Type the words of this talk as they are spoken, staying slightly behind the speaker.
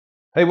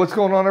Hey, what's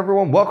going on,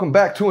 everyone? Welcome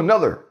back to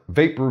another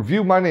vape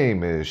review. My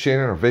name is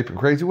Shannon, or Vaping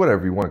Crazy,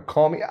 whatever you want to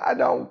call me. I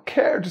don't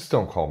care. Just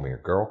don't call me a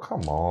girl.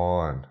 Come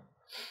on.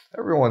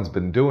 Everyone's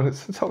been doing it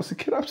since I was a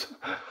kid.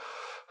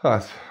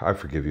 I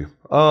forgive you.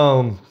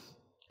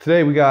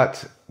 Today we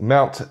got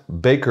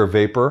Mt.Baker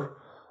Vapor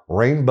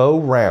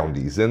Rainbow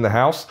Roundies in the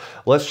house.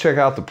 Let's check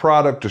out the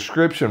product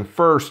description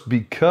first,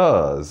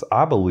 because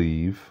I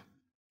believe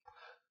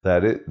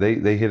that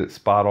they hit it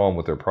spot on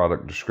with their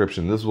product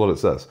description. This is what it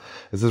says.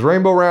 It says,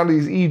 Rainbow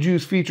Roundies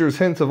e-juice features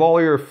hints of all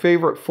your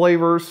favorite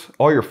flavors,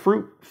 all your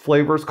fruit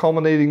flavors,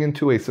 culminating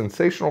into a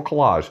sensational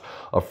collage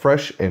of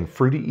fresh and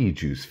fruity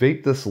e-juice.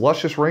 Vape this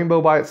luscious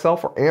rainbow by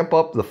itself or amp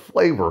up the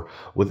flavor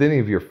with any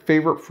of your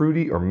favorite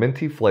fruity or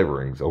minty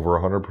flavorings. Over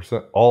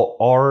 100%, all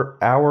are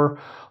our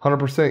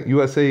 100%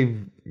 USA.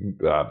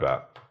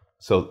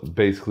 So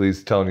basically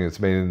it's telling you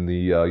it's made in the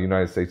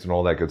United States and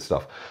all that good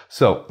stuff.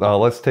 So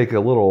let's take a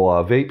little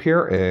vape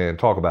here and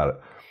talk about it.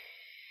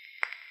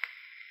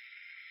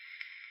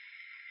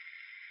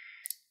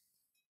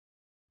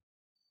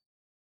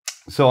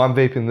 So I'm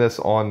vaping this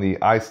on the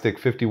iStick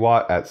 50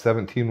 watt at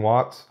 17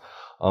 watts.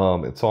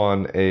 It's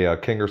on a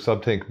Kanger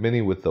Subtank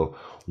Mini with the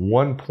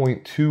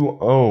 1.2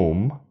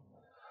 ohm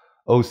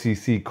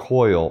OCC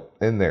coil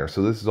in there.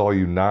 So this is all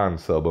you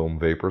non-sub ohm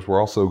vapors.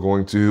 We're also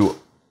going to,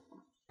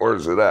 where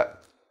is it at?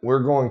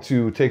 We're going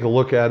to take a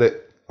look at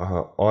it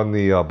on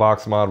the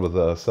box mod with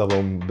a sub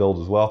ohm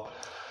build as well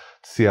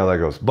to see how that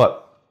goes.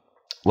 But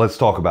let's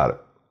talk about it.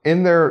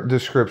 In their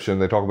description,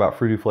 they talk about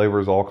fruity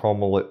flavors all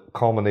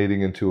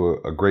culminating into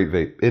a great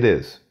vape. It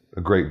is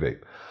a great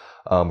vape.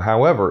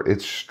 However,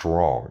 it's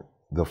strong.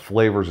 The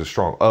flavors are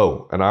strong.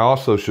 Oh, and I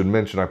also should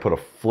mention I put a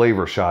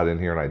flavor shot in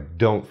here, and I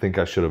don't think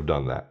I should have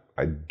done that.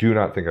 I do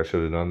not think I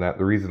should have done that.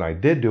 The reason I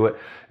did do it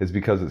is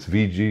because it's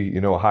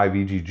VG, a high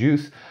VG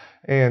juice.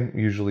 And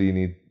usually you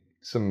need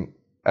some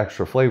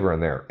extra flavor in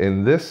there.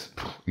 In this,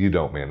 you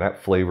don't, man.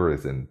 That flavor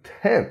is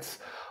intense.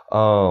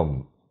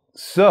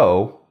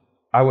 So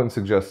I wouldn't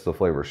suggest the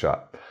flavor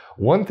shot.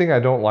 One thing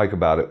I don't like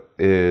about it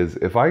is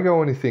if I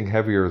go anything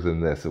heavier than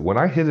this, when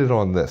I hit it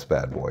on this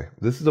bad boy,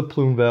 this is a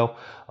plume veil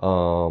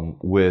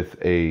with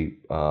a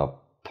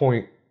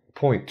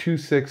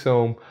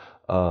 0.26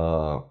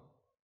 ohm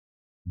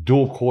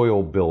dual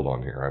coil build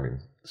on here. I mean,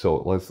 so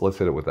let's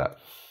hit it with that.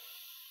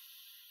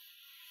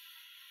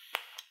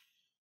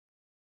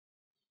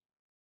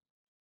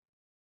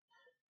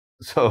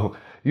 So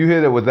you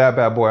hit it with that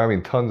bad boy. I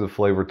mean, tons of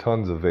flavor,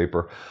 tons of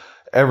vapor,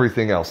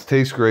 everything else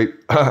tastes great.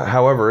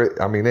 However,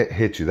 it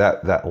hits you.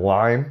 That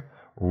lime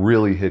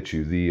really hits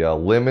you. The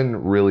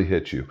lemon really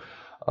hits you.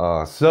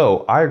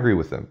 So I agree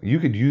with them. You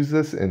could use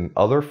this in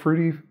other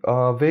fruity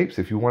vapes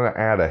if you want to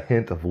add a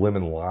hint of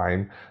lemon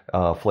lime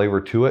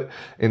flavor to it.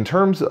 In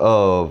terms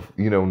of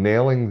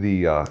nailing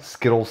the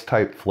Skittles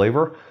type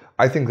flavor,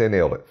 I think they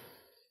nailed it.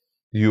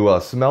 You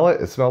smell it.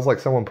 It smells like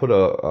someone put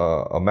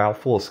a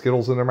mouthful of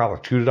Skittles in their mouth,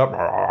 like chewed it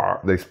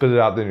up. They spit it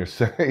out. Then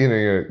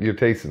you're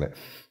tasting it.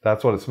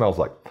 That's what it smells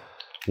like.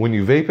 When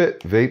you vape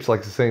it, vapes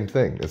like the same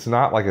thing. It's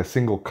not like a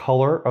single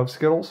color of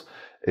Skittles.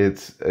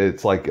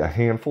 It's like a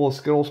handful of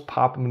Skittles.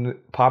 Pop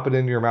it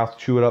into your mouth,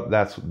 chew it up.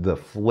 That's the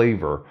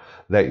flavor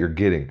that you're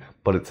getting.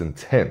 But it's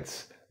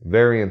intense,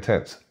 very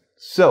intense.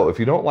 So if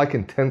you don't like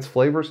intense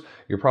flavors,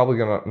 you're probably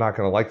not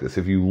gonna like this.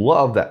 If you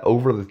love that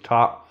over the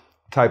top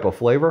type of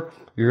flavor,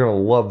 you're gonna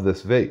love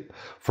this vape.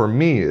 For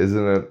me, is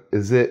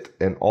it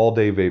an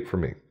all-day vape for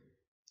me?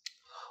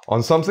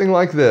 On something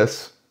like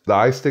this, the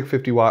iStick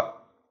 50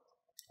 watt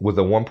with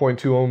a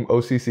 1.2 ohm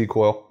OCC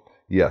coil,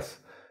 yes,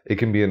 it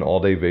can be an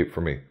all-day vape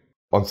for me.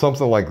 On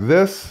something like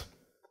this,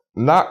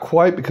 not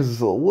quite, because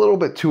it's a little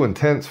bit too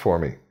intense for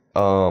me.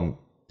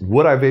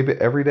 Would I vape it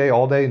every day,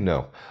 all day?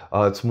 No.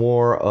 It's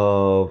more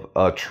of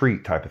a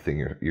treat type of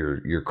thing.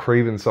 You're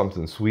craving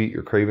something sweet.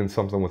 You're craving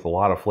something with a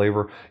lot of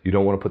flavor. You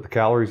don't want to put the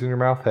calories in your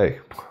mouth. Hey,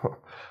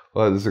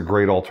 well, this is a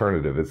great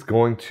alternative. It's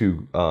going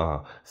to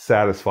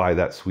satisfy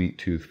that sweet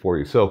tooth for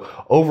you. So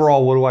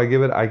overall, what do I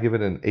give it? I give it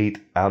an 8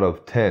 out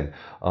of 10.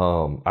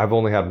 I've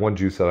only had one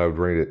juice that I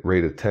would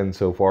rate a 10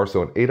 so far.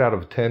 So an 8 out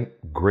of 10,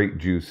 great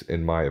juice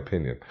in my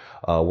opinion.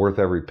 Worth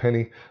every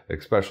penny,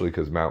 especially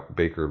because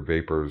Mt.Baker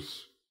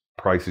Vapor's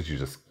prices, you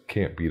just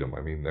can't beat them.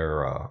 I mean,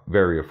 they're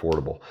very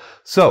affordable.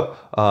 So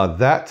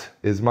that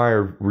is my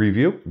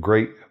review.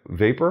 Great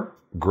vapor,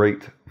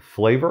 great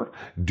flavor.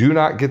 Do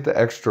not get the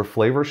extra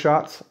flavor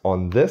shots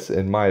on this,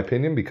 in my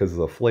opinion, because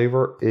the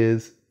flavor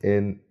is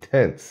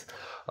intense.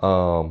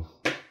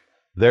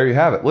 There you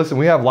have it. Listen,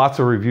 we have lots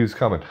of reviews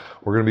coming.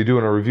 We're going to be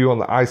doing a review on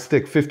the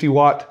iStick 50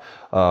 watt.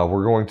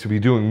 We're going to be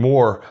doing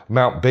more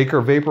Mt.Baker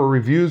Vapor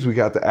reviews. We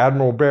got the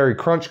Admiral Berry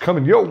Crunch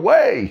coming your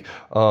way.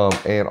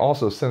 And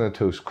also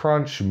Senatos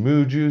Crunch,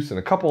 Moo Juice, and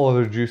a couple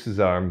other juices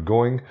that I'm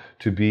going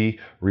to be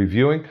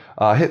reviewing.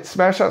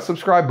 Smash that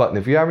subscribe button.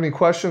 If you have any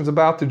questions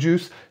about the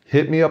juice,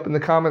 hit me up in the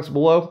comments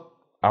below.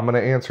 I'm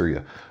going to answer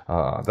you.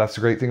 That's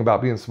the great thing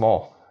about being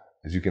small,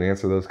 is you can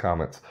answer those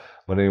comments.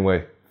 But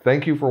anyway,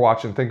 thank you for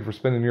watching. Thank you for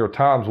spending your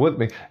times with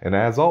me. And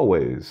as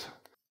always,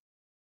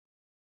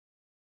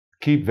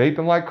 keep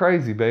vaping like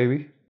crazy, baby.